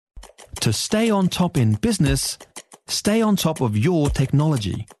To stay on top in business, stay on top of your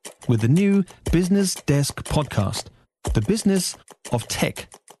technology with the new Business Desk podcast, The Business of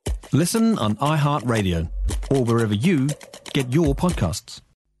Tech. Listen on iHeartRadio or wherever you get your podcasts.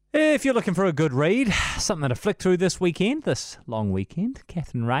 If you're looking for a good read, something to flick through this weekend, this long weekend,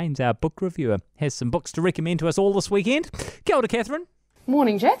 Catherine Raynes, our book reviewer, has some books to recommend to us all this weekend. Kia ora, Catherine.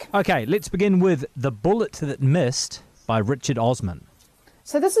 Morning, Jack. Okay, let's begin with The Bullet That Missed by Richard Osman.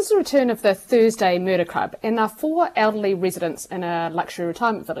 So this is the return of the Thursday Murder Club, and they're 4 elderly residents in a luxury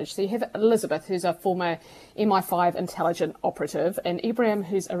retirement village. So you have Elizabeth, who's a former MI5 intelligent operative, and Ibrahim,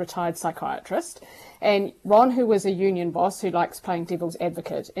 who's a retired psychiatrist, and Ron, who was a union boss who likes playing devil's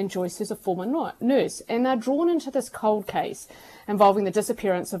advocate, and Joyce, who's a former nurse. And they're drawn into this cold case involving the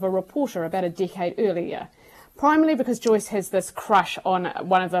disappearance of a reporter about a decade earlier, primarily because Joyce has this crush on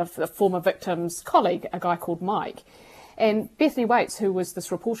one of the former victim's colleague, a guy called Mike. And Bethany Waits, who was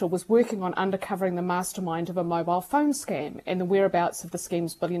this reporter, was working on uncovering the mastermind of a mobile phone scam and the whereabouts of the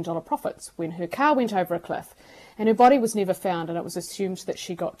scheme's billion-dollar profits when her car went over a cliff. And her body was never found, and it was assumed that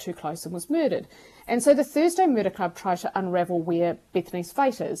she got too close and was murdered. And so the Thursday Murder Club try to unravel where Bethany's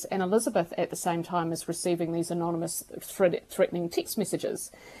fate is, and Elizabeth at the same time is receiving these anonymous threatening text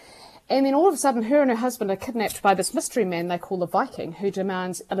messages. And then all of a sudden, her and her husband are kidnapped by this mystery man they call the Viking, who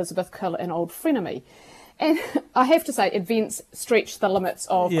demands Elizabeth kill an old frenemy. And I have to say, events stretch the limits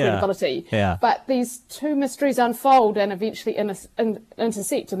of credibility. Yeah. But these two mysteries unfold and eventually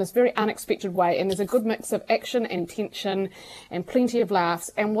intersect in this very unexpected way. And there's a good mix of action and tension and plenty of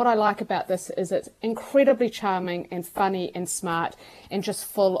laughs. And what I like about this is it's incredibly charming and funny and smart and just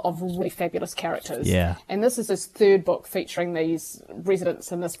full of really fabulous characters. Yeah. And this is his third book featuring these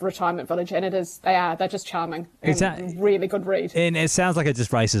residents in this retirement village. And they're just charming. And really good read. And it sounds like it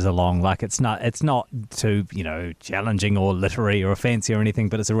just races along. Like it's not too, challenging or literary or fancy or anything,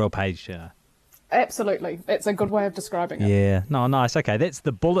 but it's a real page. Absolutely. It's a good way of describing it. Yeah. No, nice. Okay, that's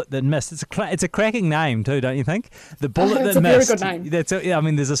The Bullet That Missed. It's a cracking name too, don't you think? The Bullet That Missed. It's a very good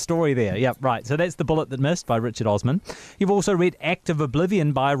name. There's a story there. Yep, right. So that's The Bullet That Missed by Richard Osman. You've also read Act of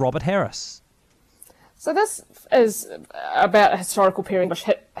Oblivion by Robert Harris. So this is about a historical period English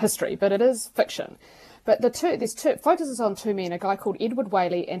history, but it is fiction. But focuses on two men, a guy called Edward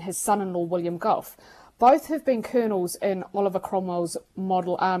Whaley and his son-in-law William Gough. Both have been colonels in Oliver Cromwell's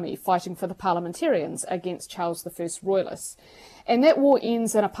model army fighting for the parliamentarians against Charles I's royalists. And that war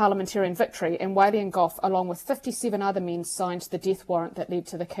ends in a parliamentarian victory, and Whaley and Gough, along with 57 other men, signed the death warrant that led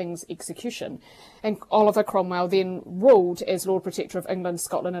to the King's execution. And Oliver Cromwell then ruled as Lord Protector of England,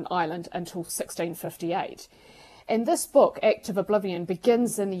 Scotland and Ireland until 1658. And this book, Act of Oblivion,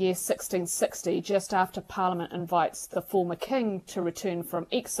 begins in the year 1660, just after Parliament invites the former king to return from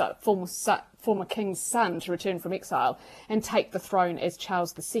exile, former king's son to return from exile and take the throne as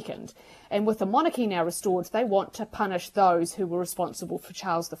Charles II. And with the monarchy now restored, they want to punish those who were responsible for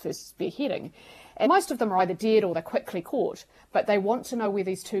Charles I's beheading. And most of them are either dead or they're quickly caught, but they want to know where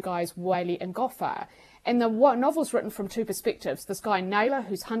these two guys, Whaley and Gough, are. And the novel's written from two perspectives. This guy, Naylor,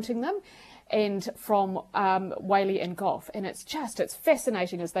 who's hunting them, and from Whaley and Gough. And it's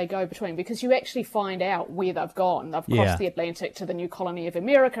fascinating as they go between, because you actually find out where they've gone. They've crossed the Atlantic to the new colony of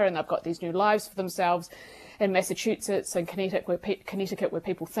America, and they've got these new lives for themselves in Massachusetts and Connecticut, where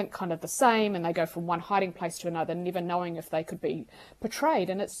people think kind of the same, and they go from one hiding place to another, never knowing if they could be betrayed.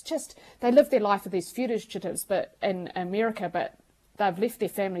 And it's just, they live their life as these fugitives but in America, but they've left their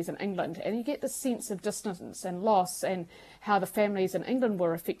families in England, and you get this sense of distance and loss and how the families in England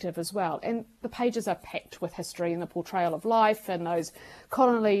were affected as well. And the pages are packed with history and the portrayal of life and those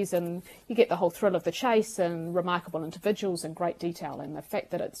colonies, and you get the whole thrill of the chase and remarkable individuals and great detail, and the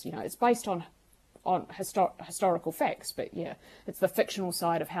fact that it's based on historical facts, but it's the fictional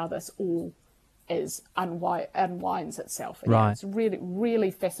side of how this all unwinds itself. And right. It's a really, really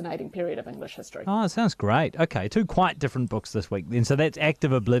fascinating period of English history. Oh, it sounds great. Okay, two quite different books this week then. So that's Act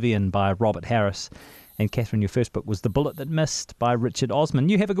of Oblivion by Robert Harris. And Catherine, your first book was The Bullet That Missed by Richard Osman.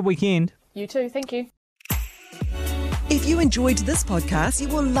 You have a good weekend. You too. Thank you. If you enjoyed this podcast,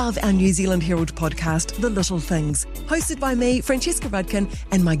 you will love our New Zealand Herald podcast, The Little Things, hosted by me, Francesca Rudkin,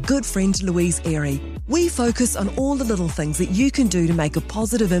 and my good friend Louise Airy. We focus on all the little things that you can do to make a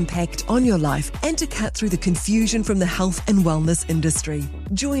positive impact on your life and to cut through the confusion from the health and wellness industry.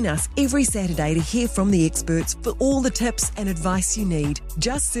 Join us every Saturday to hear from the experts for all the tips and advice you need.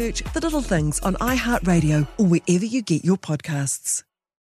 Just search The Little Things on iHeartRadio or wherever you get your podcasts.